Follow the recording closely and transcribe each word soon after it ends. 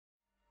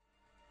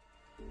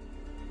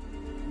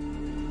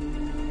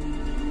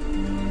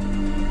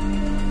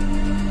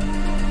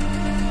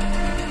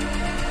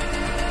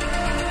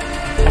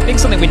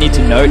we need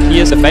to note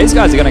here, so FaZe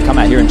guys are going to come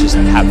out here and just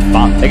have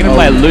fun. They're going to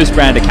play a loose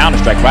brand of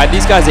Counter-Strike, right?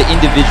 These guys are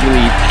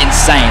individually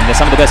insane. They're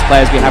some of the best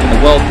players we have in the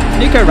world.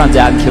 Nico runs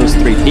out and kills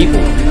 3 people.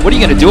 What are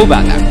you going to do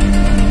about that?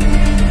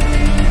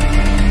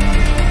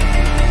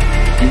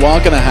 You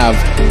are going to have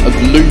a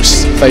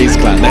loose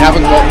FaZe clan. They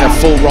haven't got their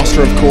full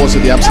roster, of course,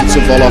 with the absence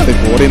of Voloff. They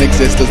brought in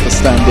Exist as the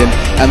stand-in,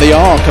 and they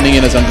are coming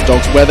in as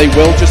underdogs, where they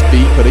will just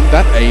be putting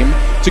that aim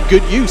to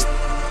good use.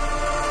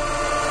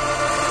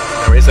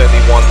 There is only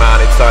one man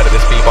inside of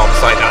this B-bomb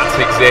site, that's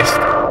Exist.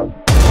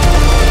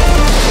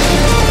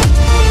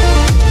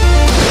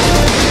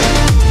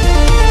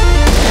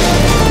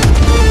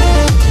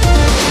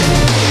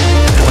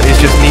 Well,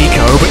 it's just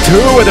Nico, but 2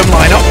 of them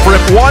line up for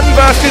him. 1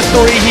 versus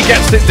 3, he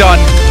gets it done.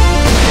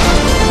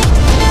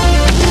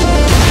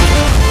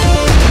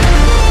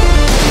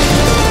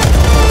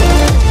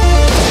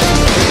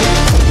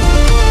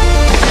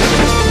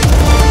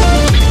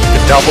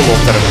 Double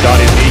off that of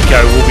Guardian. Nico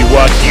will be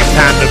working in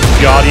tandem.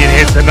 Guardian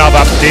hits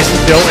another. This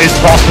still is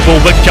possible,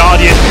 but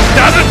Guardian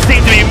doesn't seem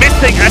to be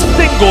missing a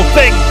single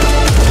thing.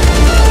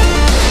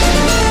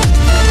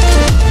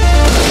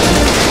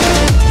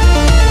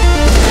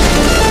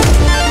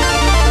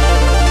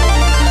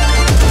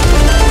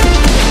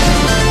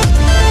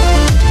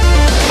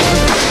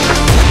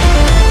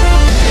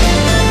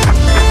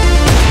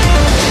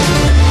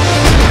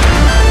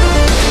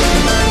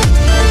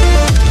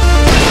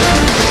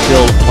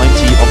 Still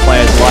plenty of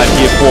players live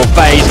here for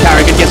FaZe.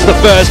 Carrigan gets the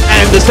first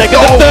and the second,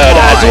 the third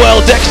as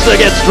well. Dexter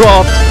gets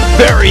dropped.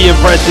 Very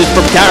impressive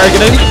from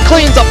Carrigan, and he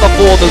cleans up the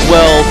 4th as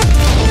well.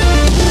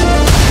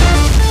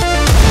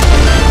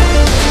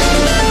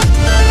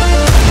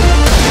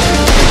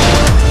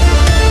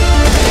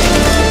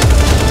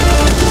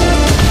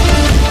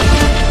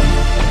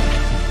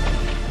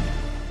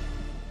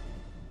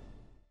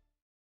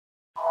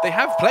 They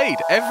have played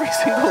every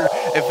single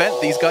event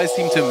these guys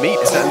seem to meet.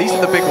 At least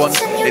the big ones,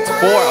 it's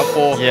 4 out of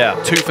 4,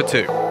 yeah. 2 for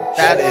 2.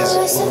 That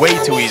is way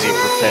too easy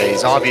for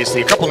FaZe.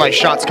 Obviously, a couple nice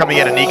shots coming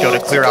in at Nico to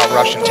clear out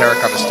Rush and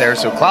Tarek on the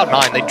stairs. So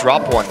Cloud9, they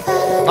drop one.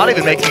 Not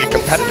even making it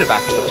competitive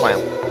after the plan.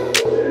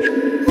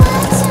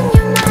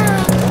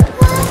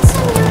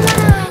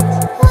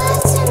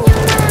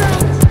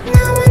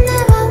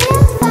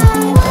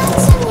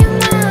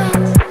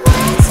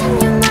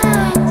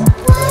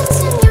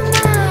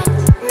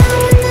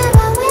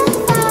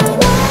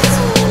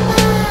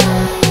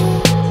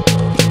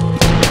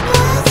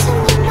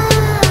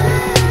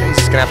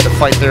 Gonna have to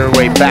fight their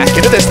way back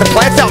into this. The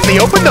plant's out in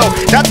the open though.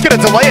 That's gonna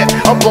delay it.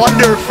 A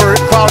blunder for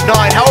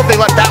Cloud9. How have they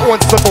let that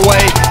one slip away?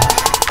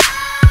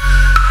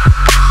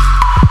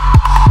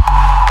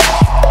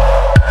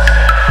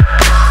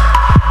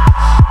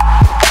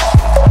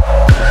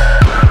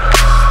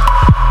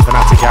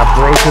 Fnatic have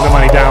broken the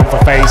money down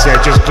for FaZe here.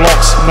 Just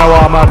blocks, no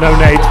armor, no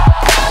nade.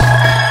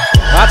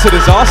 That's a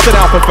disaster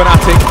now for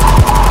Fnatic.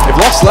 They've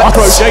lost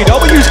Lepro.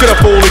 JW's going to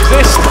fall.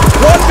 Exist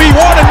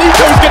 1v1 and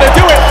Nico's going to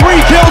do it.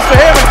 3 kills for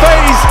him and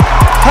FaZe.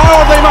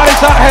 How have they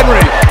managed that, Henry?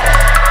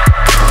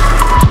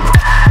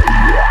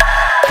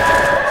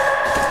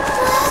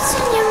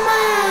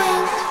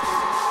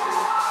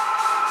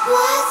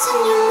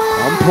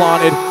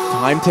 Unplanted,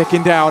 time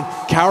ticking down.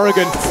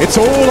 Carrigan, it's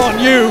all on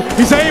you.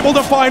 He's able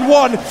to find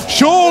 1.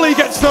 Surely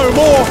gets no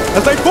more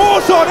as they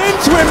force on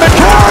into him. The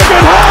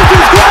Carrigan holds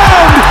his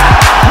ground.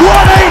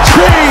 1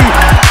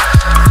 HP.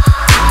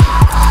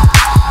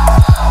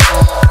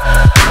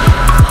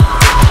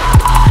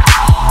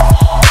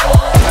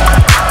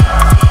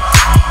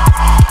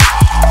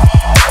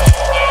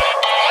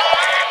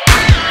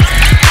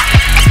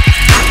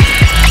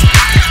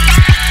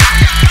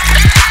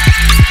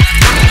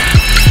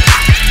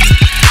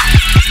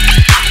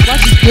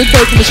 Good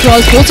though from the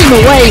Stars, forcing him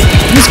away.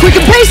 And this quick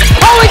and pace.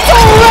 Oh, it's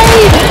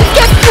already!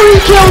 Get 3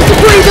 kills to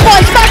 3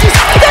 device matches.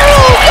 They're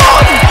all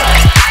gone!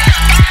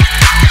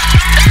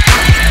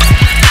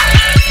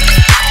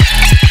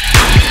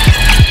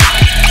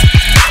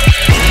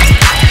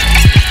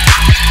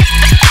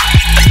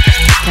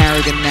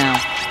 Carrigan now.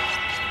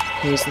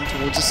 Here's them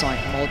towards the site.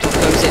 Molotov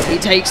goes in. He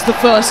takes the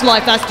first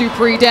life. That's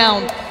Dupree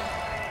down.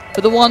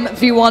 But the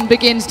 1v1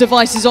 begins.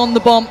 Device is on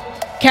the bomb.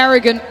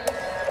 Carrigan.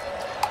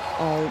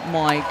 Oh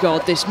my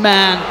god, this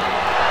man.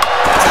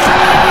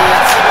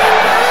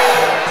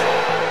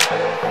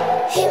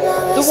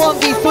 The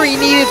 1v3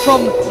 needed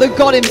from the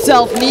god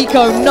himself,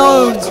 Nico,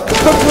 known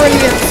for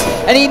brilliance.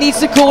 And he needs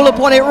to call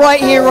upon it right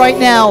here, right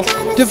now.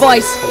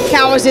 Device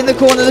cowers in the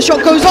corner, the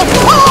shot goes off.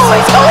 Oh,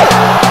 he's got it!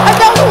 And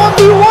now the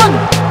 1v1.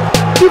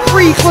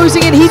 Dupree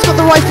closing in, he's got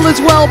the rifle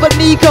as well, but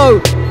Nico,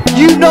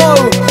 you know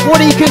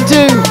what he can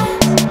do.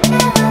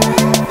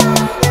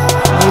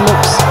 He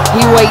looks,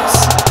 he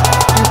waits.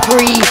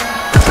 Dupree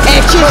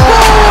edges. Oh,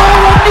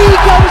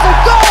 Nico's a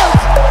god!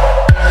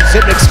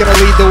 Zipnik's gonna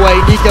lead the way.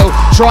 Nico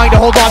trying to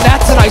hold on.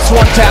 That's a nice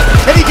one tap.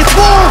 And he gets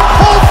more!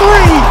 All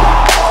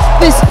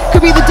 3! This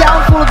could be the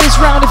downfall of this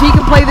round if he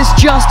can play this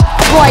just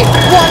right.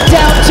 1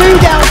 down, 2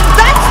 down.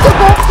 That's the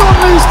bomb's gone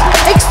loose.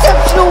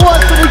 Exceptional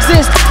work from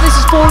Exist. This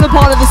is falling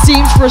apart at the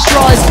seams for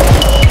Astralis.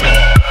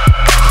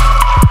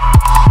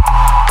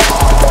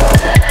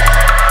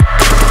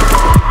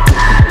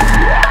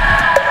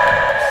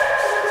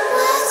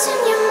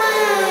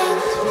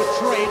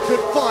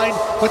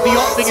 but the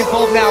ult being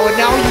involved now, and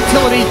now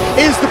utility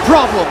is the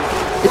problem.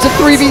 It's a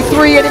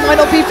 3v3 and it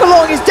might not be for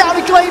long. It's down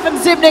to Glaive and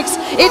Zimnix.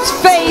 It's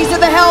FaZe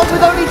at the helm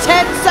with only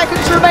 10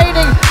 seconds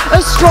remaining.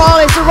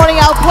 Astralis are running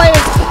out of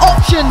players,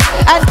 options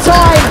and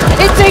time.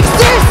 It takes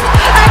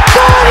this